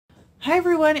Hi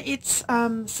everyone, it's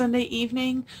Sunday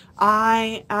evening.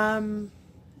 Actually,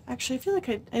 I feel like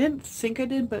I didn't think I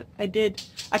did, but I did.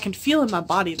 I can feel in my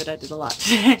body that I did a lot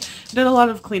today. I did a lot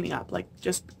of cleaning up, like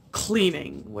just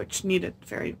cleaning, which needed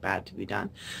very bad to be done,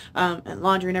 and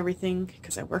laundry and everything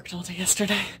because I worked all day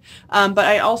yesterday. But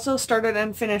I also started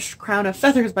and finished Crown of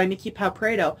Feathers by Nikki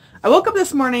Pareto. I woke up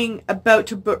this morning about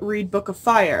to read Book of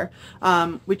Fire,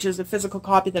 which is a physical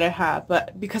copy that I have,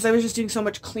 but because I was just doing so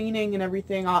much cleaning and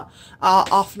everything off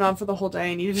and on for the whole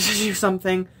day, I needed to do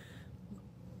something.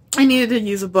 I needed to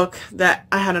use a book that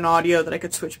I had an audio that I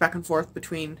could switch back and forth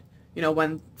between, you know,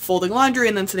 when folding laundry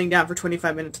and then sitting down for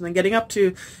 25 minutes and then getting up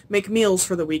to make meals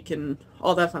for the week and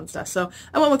all that fun stuff. So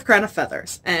I went with Crown of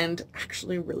Feathers and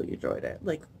actually really enjoyed it.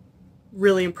 Like,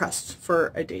 really impressed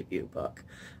for a debut book.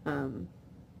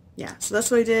 Yeah, so that's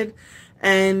what I did.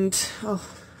 And, oh,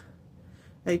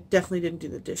 I definitely didn't do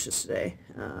the dishes today.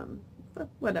 But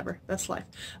whatever, that's life.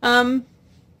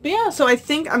 But yeah, so I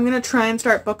think I'm going to try and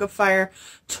start Book of Fire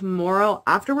tomorrow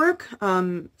after work,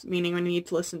 meaning I need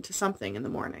to listen to something in the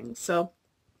morning. So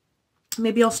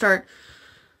maybe I'll start,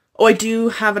 oh, I do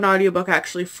have an audiobook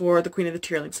actually for The Queen of the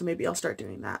Tearling, so maybe I'll start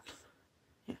doing that.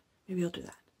 Yeah, maybe I'll do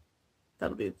that.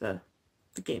 That'll be the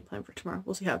game plan for tomorrow.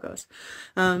 We'll see how it goes.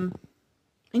 And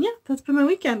yeah, that's been my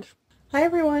weekend. Hi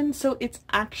everyone, so it's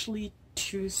actually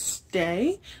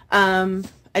Tuesday.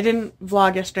 I didn't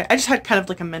vlog yesterday. I just had kind of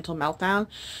like a mental meltdown.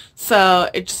 So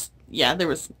it just, yeah, there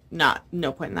was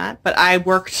no point in that. But I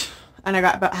worked and I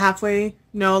got about halfway,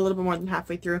 no, a little bit more than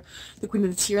halfway through The Queen of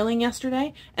the Tearling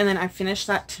yesterday. And then I finished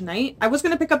that tonight. I was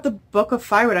going to pick up the Book of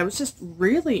Fire, but I was just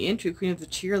really into Queen of the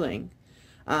Tearling.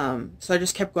 So I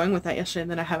just kept going with that yesterday,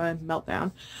 and then I had a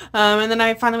meltdown. And then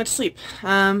I finally went to sleep.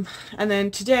 And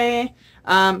then today,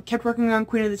 kept working on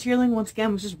Queen of the Tearling once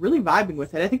again, was just really vibing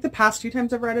with it. I think the past 2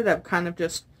 times I've read it, I've kind of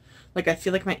just, like, I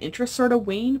feel like my interest sort of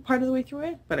waned part of the way through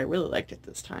it, but I really liked it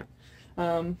this time.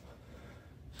 And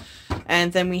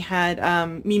then we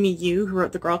had Mimi Yu, who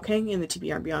wrote The Girl King, in the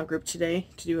TBR and Beyond group today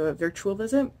to do a virtual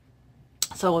visit.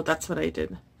 So that's what I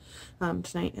did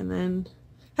tonight, and then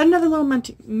had another little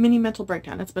mini mental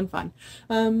breakdown. It's been fun.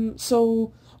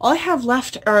 So all I have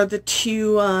left are the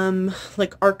 2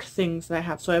 like arc things that I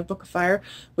have. So I have Book of Fire,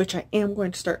 which I am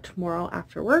going to start tomorrow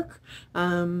after work.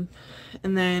 And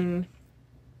then,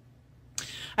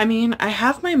 I mean, I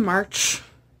have my March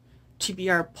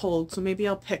TBR pulled, so maybe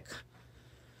I'll pick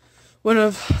one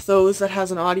of those that has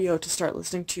an audio to start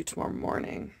listening to tomorrow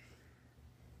morning.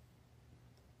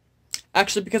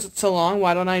 Actually, because it's so long,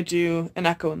 why don't I do An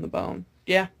Echo in the Bone?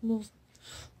 Yeah, we'll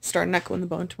start An Echo in the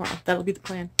Bone tomorrow. That'll be the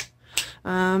plan.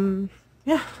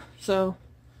 Yeah, so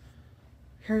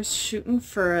here's shooting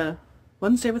for a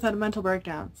Wednesday without a mental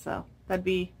breakdown. So that'd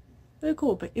be really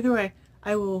cool. But either way,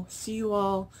 I will see you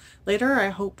all later. I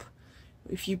hope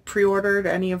if you pre-ordered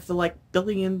any of the like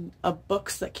billion of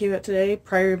books that came out today,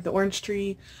 Priory of the Orange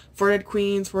Tree, Four Dead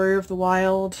Queens, Warrior of the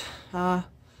Wild,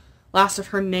 Last of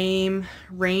Her Name,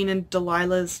 Rain and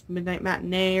Delilah's Midnight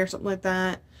Matinee or something like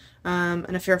that.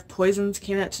 An Affair of Poisons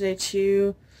came out today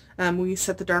too. We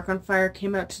Set the Dark on Fire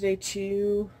came out today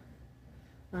too.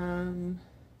 The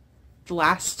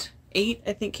Last 8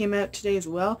 I think came out today as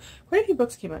well. Quite a few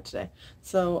books came out today.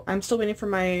 So I'm still waiting for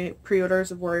my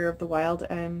pre-orders of Warrior of the Wild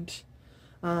and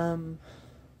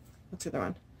what's the other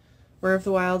one? Warrior of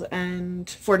the Wild and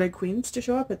Four Dead Queens to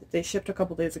show up. They shipped a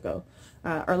couple days ago,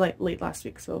 or late last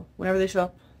week. So whenever they show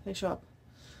up, they show up.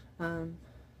 And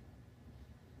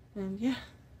yeah.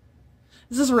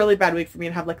 This is a really bad week for me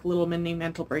to have like little mini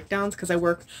mental breakdowns because I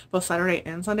work both Saturday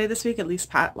and Sunday this week. At least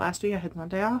last week I had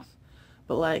Monday off.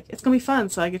 But like, it's going to be fun.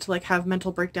 So I get to like have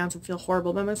mental breakdowns and feel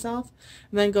horrible by myself.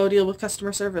 And then go deal with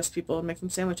customer service people and make them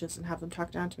sandwiches and have them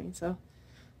talk down to me. So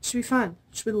it should be fun.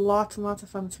 It should be lots and lots of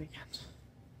fun this weekend.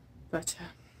 But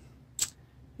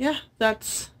yeah,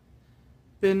 that's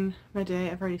been my day.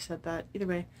 I've already said that. Either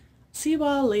way, see you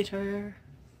all later.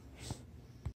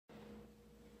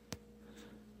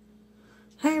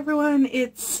 Hi everyone,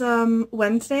 it's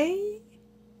Wednesday.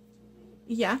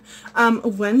 Yeah,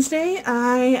 Wednesday.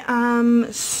 I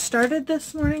started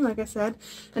this morning, like I said,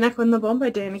 An Echo in the Bone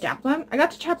by Diana Kaplan. I got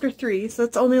to chapter 3, so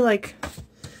it's only like, I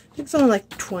think it's only like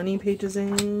 20 pages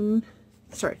in.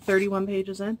 Sorry, 31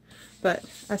 pages in, but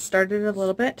I started a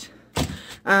little bit.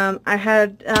 I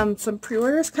had some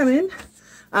pre-orders come in.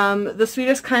 The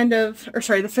Fairest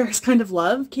Kind of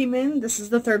Love came in. This is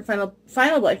the third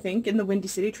final, I think, in the Windy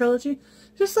City trilogy.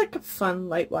 Just like a fun,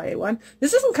 light YA one.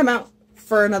 This doesn't come out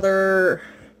for another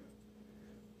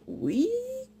week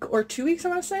or 2 weeks, I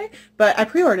want to say. But I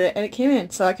pre-ordered it and it came in,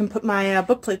 so I can put my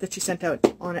book plate that she sent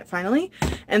out on it finally.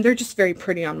 And they're just very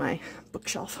pretty on my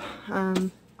bookshelf.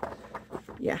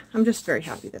 yeah, I'm just very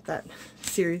happy that that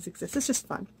series exists. It's just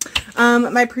fun.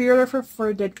 My pre-order for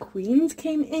Four Dead Queens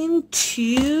came in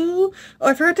too. Oh,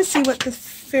 I forgot to see what the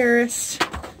Ferris...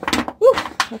 Woo!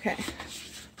 Okay.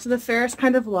 So the Ferris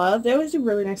Kind of Love. They always do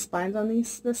really nice spines on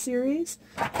this series.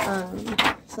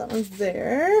 So that one's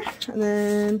there. And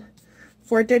then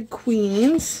Four Dead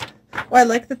Queens. Oh, I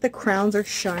like that the crowns are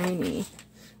shiny.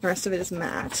 The rest of it is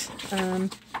matte.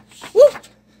 Woo!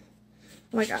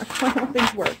 Oh my god, how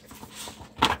things work.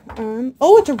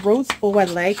 Oh, it's a rose. Oh, I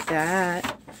like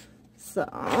that. So,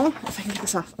 if I can get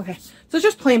this off. Okay. So it's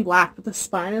just plain black, but the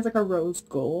spine is like a rose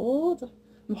gold.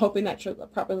 I'm hoping that shows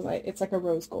up properly light. It's like a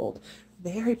rose gold.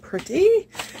 Very pretty.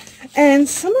 And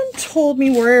someone told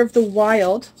me Warrior of the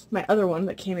Wild, my other one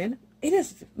that came in. It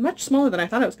is much smaller than I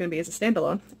thought it was going to be as a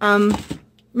standalone.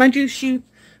 Mind you, she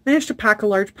managed to pack a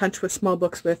large punch with small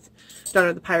books with Daughter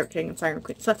of the Pirate King and Siren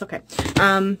Queen, so that's okay.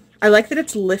 I like that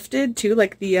it's lifted too,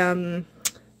 like the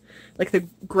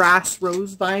grass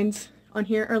rose vines on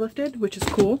here are lifted, which is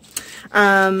cool.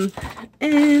 And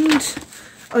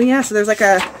oh yeah, so there's like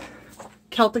a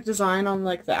Celtic design on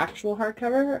like the actual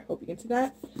hardcover. I hope you can see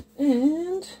that.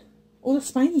 And oh, the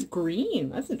spine's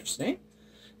green. That's interesting.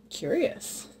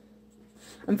 Curious.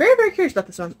 I'm very, very curious about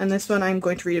this one. And this one I'm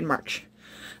going to read in March.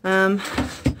 Other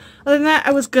than that,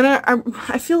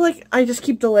 I feel like I just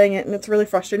keep delaying it and it's really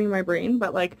frustrating my brain,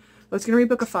 but like, I was going to read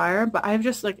Book of Fire, but I'm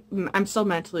just like, I'm still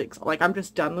mentally, like, I'm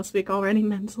just done this week already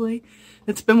mentally.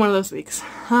 It's been one of those weeks.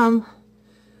 And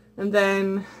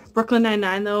then Brooklyn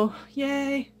Nine-Nine though,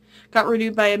 yay, got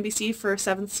renewed by NBC for a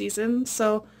 7th season,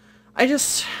 so I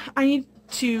need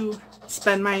to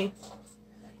spend my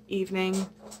evening,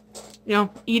 you know,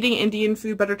 eating Indian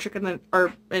food, butter chicken and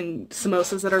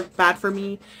samosas that are bad for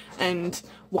me, and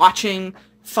watching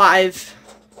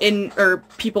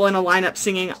people in a lineup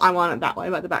singing I Want It That Way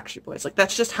by the Backstreet Boys. Like,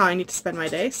 that's just how I need to spend my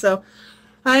day. So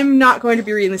I'm not going to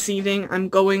be reading this evening. I'm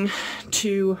going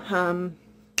to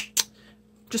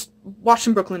just watch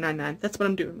some Brooklyn Nine-Nine. That's what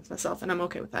I'm doing with myself, and I'm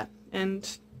okay with that.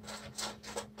 And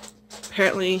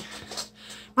apparently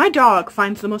my dog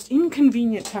finds the most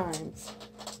inconvenient times.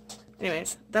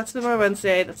 Anyways, that's been my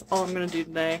Wednesday. That's all I'm going to do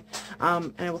today.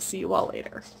 And I will see you all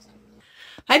later.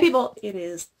 Hi people, it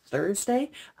is Thursday.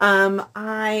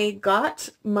 I got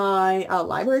my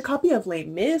library copy of Les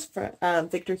Mis for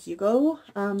Victor Hugo.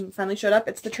 Finally showed up.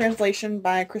 It's the translation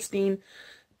by Christine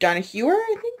Donahuer,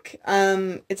 I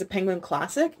think. It's a Penguin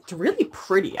classic. It's really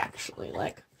pretty, actually.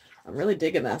 Like, I'm really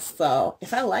digging this. So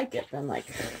if I like it, then like,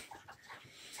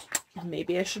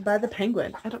 maybe I should buy the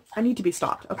Penguin. I need to be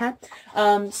stopped, okay?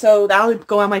 So that would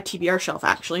go on my TBR shelf,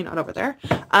 actually, not over there.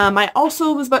 I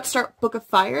also was about to start Book of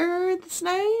Fire this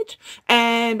night,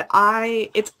 and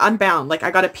it's unbound. Like,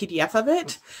 I got a PDF of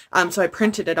it, so I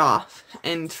printed it off,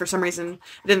 and for some reason,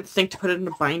 I didn't think to put it in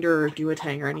a binder or do a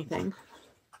tag or anything.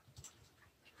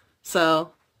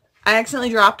 So I accidentally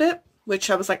dropped it, which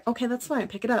I was like, okay, that's fine,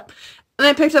 pick it up. And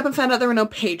I picked it up and found out there were no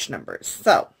page numbers,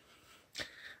 so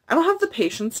I don't have the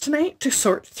patience tonight to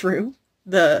sort through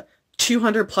the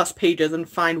 200 plus pages and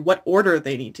find what order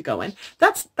they need to go in.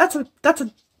 That's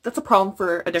a problem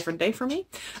for a different day for me.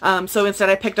 So instead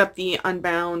I picked up the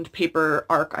unbound paper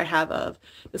arc I have of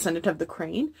Descendant of the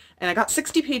Crane, and I got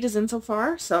 60 pages in so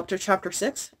far, so up to chapter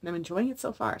 6, and I'm enjoying it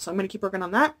so far. So I'm going to keep working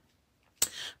on that.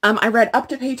 I read up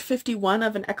to page 51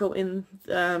 of An Echo in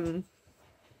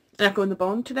the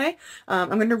Bone today. I'm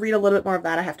going to read a little bit more of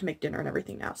that. I have to make dinner and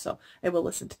everything now, so I will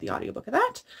listen to the audiobook of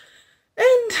that.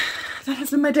 And that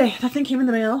has been my day. Nothing came in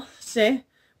the mail today,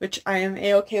 which I am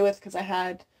a-okay with because I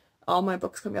had all my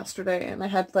books come yesterday, and I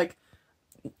had, like,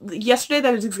 yesterday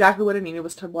that is exactly what I needed,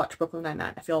 was to watch Brooklyn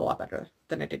Nine-Nine. I feel a lot better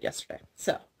than I did yesterday.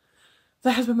 So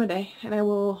that has been my day, and I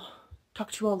will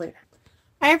talk to you all later.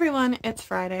 Hi everyone, it's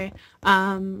Friday.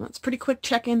 It's a pretty quick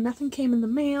check-in. Nothing came in the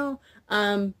mail,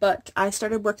 but I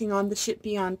started working on The Shit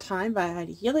Beyond Time by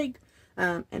Heidi Hillig,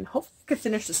 and hopefully I could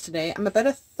finish this today. I'm about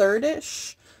a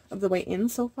third-ish of the way in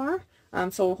so far,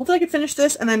 so hopefully I could finish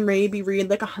this and then maybe read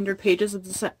like 100 pages of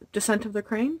Descendant of the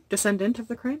Crane.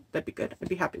 That'd be good. I'd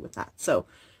be happy with that. So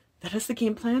that is the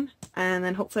game plan, and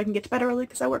then hopefully I can get to bed early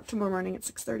because I work tomorrow morning at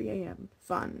 6:30 a.m.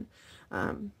 Fun.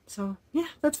 So yeah,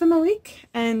 that's been my week,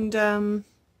 and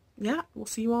yeah, we'll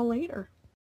see you all later.